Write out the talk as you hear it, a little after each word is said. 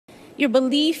Your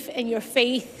belief and your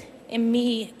faith in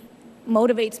me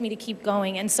motivates me to keep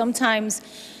going. And sometimes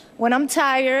when I'm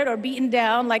tired or beaten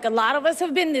down, like a lot of us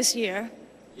have been this year,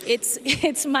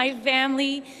 it's my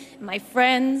family, my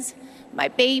friends, my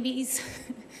babies,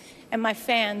 and my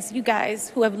fans, you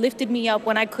guys, who have lifted me up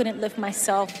when I couldn't lift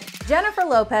myself. Jennifer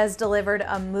Lopez delivered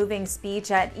a moving speech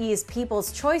at E's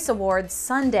People's Choice Awards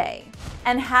Sunday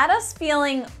and had us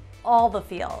feeling all the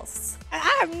feels.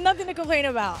 I have nothing to complain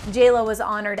about. J-Lo was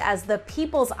honored as the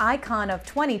People's Icon of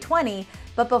 2020,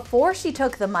 but before she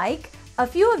took the mic, a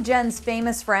few of Jen's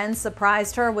famous friends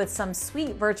surprised her with some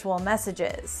sweet virtual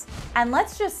messages. And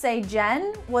let's just say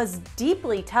Jen was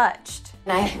deeply touched.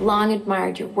 I have long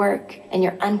admired your work and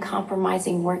your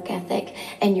uncompromising work ethic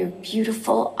and your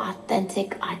beautiful,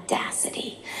 authentic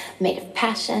audacity, made of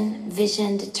passion,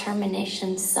 vision,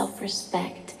 determination,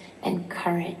 self-respect, and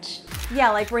courage.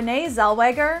 Yeah, like Renee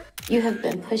Zellweger. You have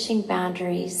been pushing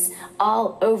boundaries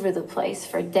all over the place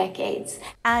for decades.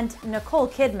 And Nicole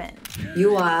Kidman.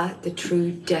 You are the true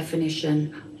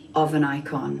definition of an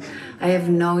icon. I have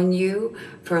known you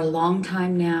for a long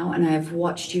time now, and I have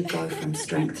watched you go from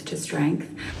strength to strength.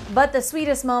 But the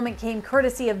sweetest moment came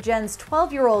courtesy of Jen's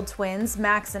 12-year-old twins,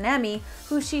 Max and Emme,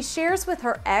 who she shares with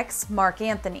her ex, Marc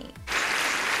Anthony.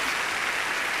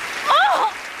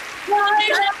 Oh!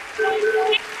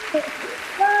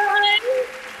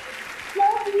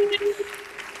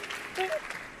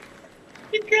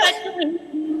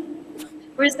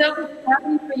 We're so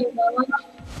happy for you, Mama.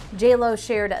 J-Lo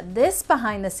shared this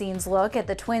behind-the-scenes look at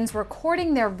the twins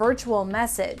recording their virtual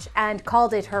message and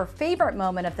called it her favorite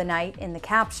moment of the night in the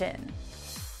caption.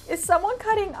 Is someone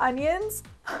cutting onions?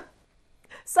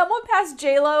 Someone pass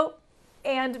J-Lo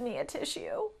and me a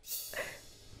tissue.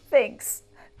 Thanks.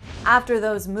 After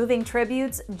those moving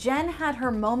tributes, Jen had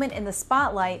her moment in the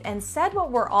spotlight and said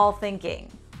what we're all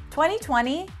thinking.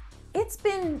 2020, it's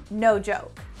been no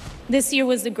joke. This year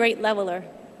was the great leveler.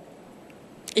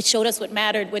 It showed us what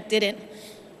mattered, what didn't.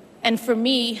 And for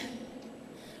me,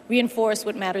 reinforced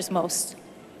what matters most.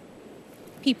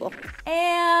 People.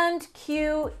 And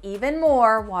cue even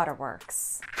more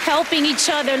waterworks. Helping each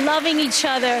other, loving each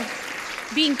other,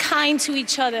 being kind to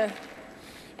each other,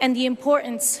 and the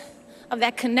importance of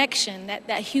that connection,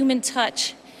 that human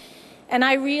touch. And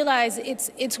I realize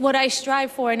it's what I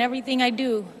strive for in everything I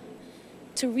do,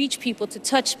 to reach people, to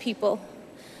touch people.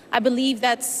 I believe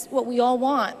that's what we all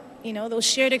want, you know, those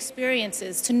shared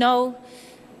experiences, to know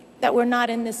that we're not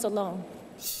in this alone.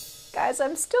 Guys,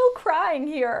 I'm still crying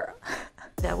here.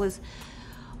 That was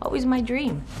always my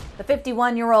dream. The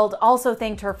 51-year-old also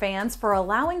thanked her fans for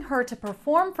allowing her to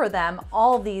perform for them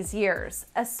all these years,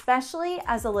 especially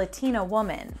as a Latina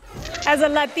woman. As a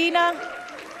Latina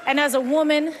and as a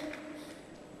woman,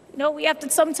 you know,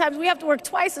 sometimes we have to work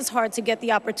twice as hard to get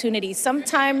the opportunity.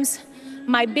 Sometimes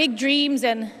my big dreams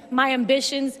and my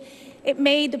ambitions, it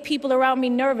made the people around me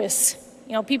nervous.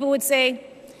 You know, people would say,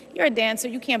 "You're a dancer,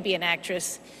 you can't be an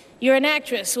actress. You're an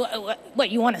actress, what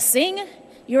you want to sing?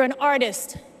 You're an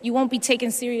artist. You won't be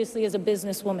taken seriously as a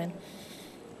businesswoman."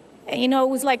 And you know, it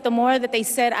was like the more that they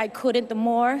said I couldn't, the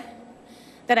more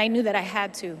that I knew that I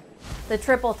had to. The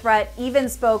triple threat even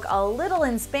spoke a little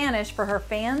in Spanish for her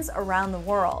fans around the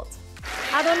world.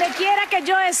 A donde quiera que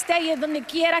yo esté y donde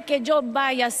quiera que yo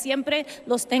vaya, siempre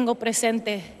los tengo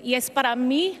presentes. Y es para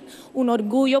mí un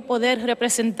orgullo poder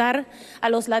representar a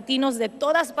los latinos de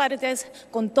todas partes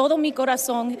con todo mi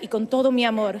corazón y con todo mi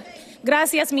amor.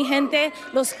 Gracias, mi gente.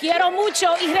 Los quiero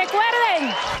mucho y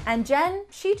recuerden. And Jen,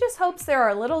 she just hopes there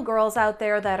are little girls out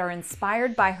there that are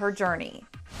inspired by her journey.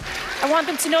 I want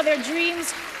them to know their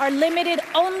dreams are limited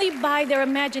only by their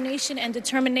imagination and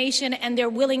determination and their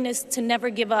willingness to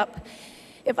never give up.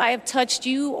 If I have touched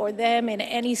you or them in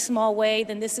any small way,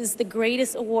 then this is the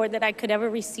greatest award that I could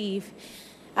ever receive.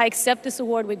 I accept this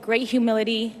award with great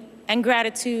humility and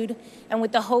gratitude, and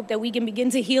with the hope that we can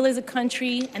begin to heal as a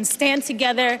country and stand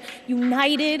together,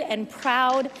 united and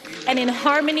proud and in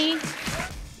harmony.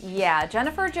 Yeah,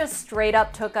 Jennifer just straight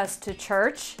up took us to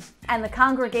church, and the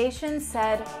congregation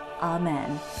said,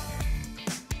 Amen.